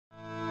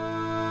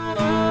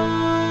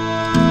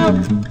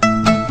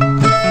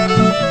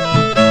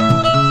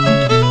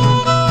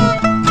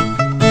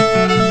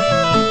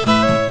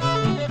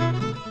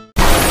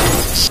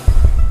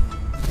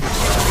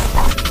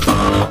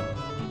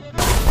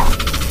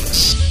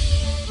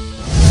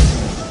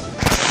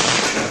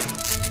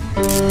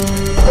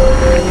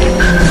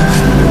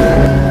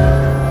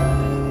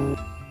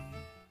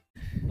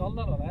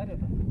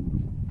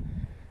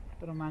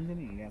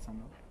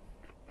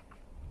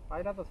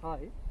पहिला त छ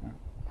है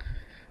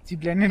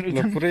चिप्ले नै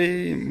पुरै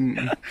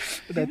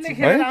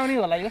खेलेर आउने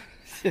होला यो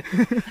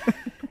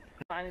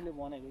पानीले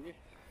बनेको के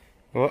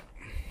हो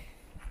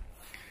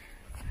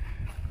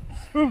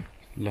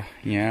ल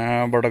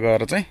यहाँबाट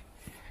गएर चाहिँ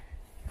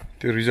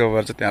त्यो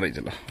रिजर्भर चाहिँ त्यहाँ रहेछ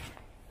ल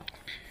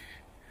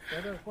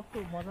कस्तो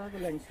मजाको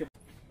ल्यान्डस्केप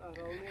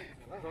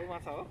रौ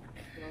माछा हो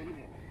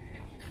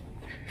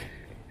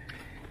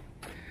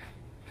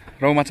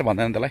रौ माछा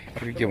भन्दैन त्यसलाई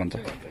अर्को के भन्छ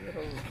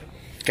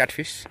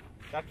क्याटफिस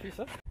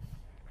हो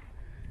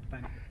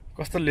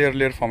कस्तो लेयर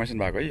लेयर फर्मेसन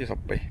भएको है यो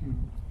सबै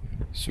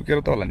सुकेर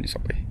त होला नि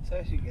सबै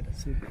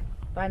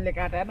पानीले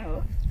काटेन हो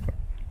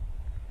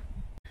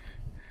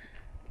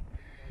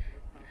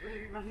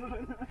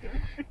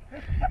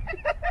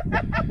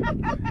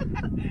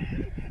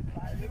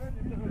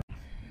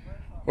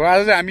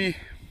आज चाहिँ हामी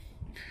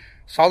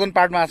साउदर्न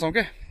पार्टमा आछौँ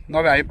के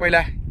नभए हामी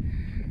पहिला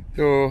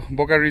त्यो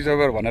बोका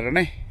रिजर्भर भनेर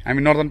नै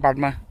हामी नर्दर्न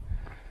पार्टमा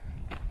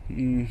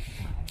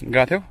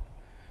गएको थियौँ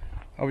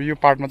अब यो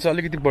पार्टमा चाहिँ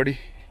अलिकति बढी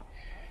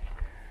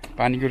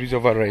पानीको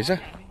रिजर्भर रहेछ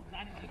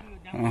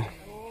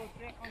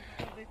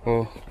हो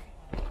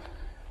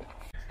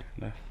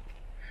ल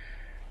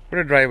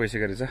पुरै ड्राई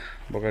भइसकेको रहेछ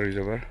बोका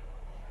रिजर्भर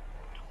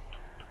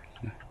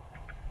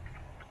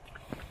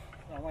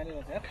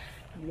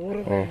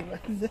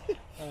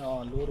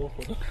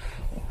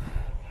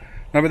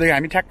नभएदेखि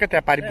हामी ठ्याक्कै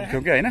त्यहाँ पारि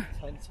पुग्थ्यौँ कि होइन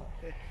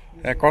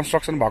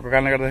कन्स्ट्रक्सन भएको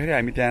कारणले गर्दाखेरि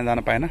हामी त्यहाँ जान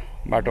पाएन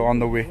बाटो अन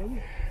द वे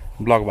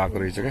ब्लक भएको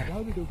रहेछ क्या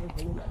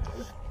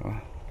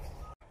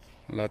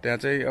ल त्यहाँ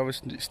चाहिँ अब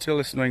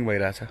स्टिल स्नोइङ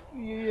भइरहेछ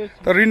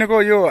तर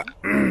रिनेको यो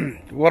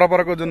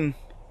वरपरको जुन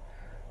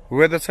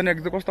वेदर छ नि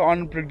एकदम कस्तो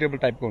अनप्रिडिक्टेबल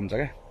टाइपको हुन्छ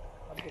क्या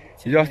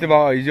हिजो अस्ति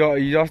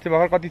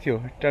भर्खर कति थियो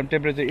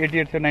टेम्परेचर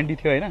 88 थियो 90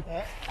 थियो होइन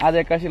आज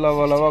एक्कासी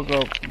लगभग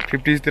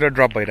 50तिर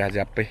ड्रप भइरहेछ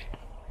झ्याप्पै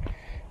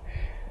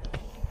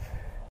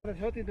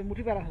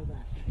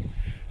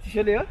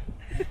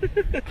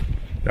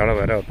टाढो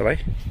भएर हो त भाइ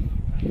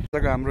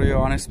हाम्रो यो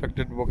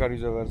अनएक्सपेक्टेड बोका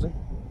रिजर्भर चाहिँ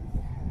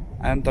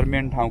आयो तर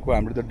मेन ठाउँको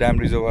हाम्रो त्यो ड्याम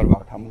रिजर्भर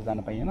भएको ठाउँमा जान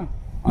पाइएन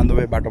अन द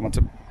वे बाटोमा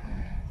चाहिँ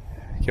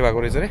के भएको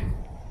रहेछ अरे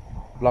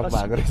ब्लक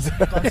भएको रहेछ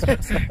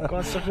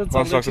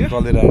कन्स्ट्रक्सन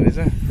चलिरहेको रहेछ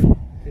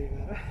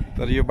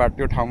तर यो बाटो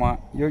त्यो ठाउँमा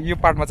यो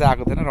पार्टमा चाहिँ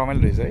आएको थिएन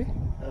रमाइलो रहेछ है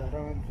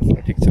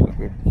ठिक छ ल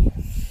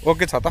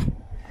ओके छ त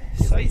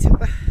सही छ त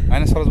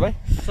होइन सरोज भाइ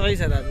सही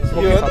छ दाजु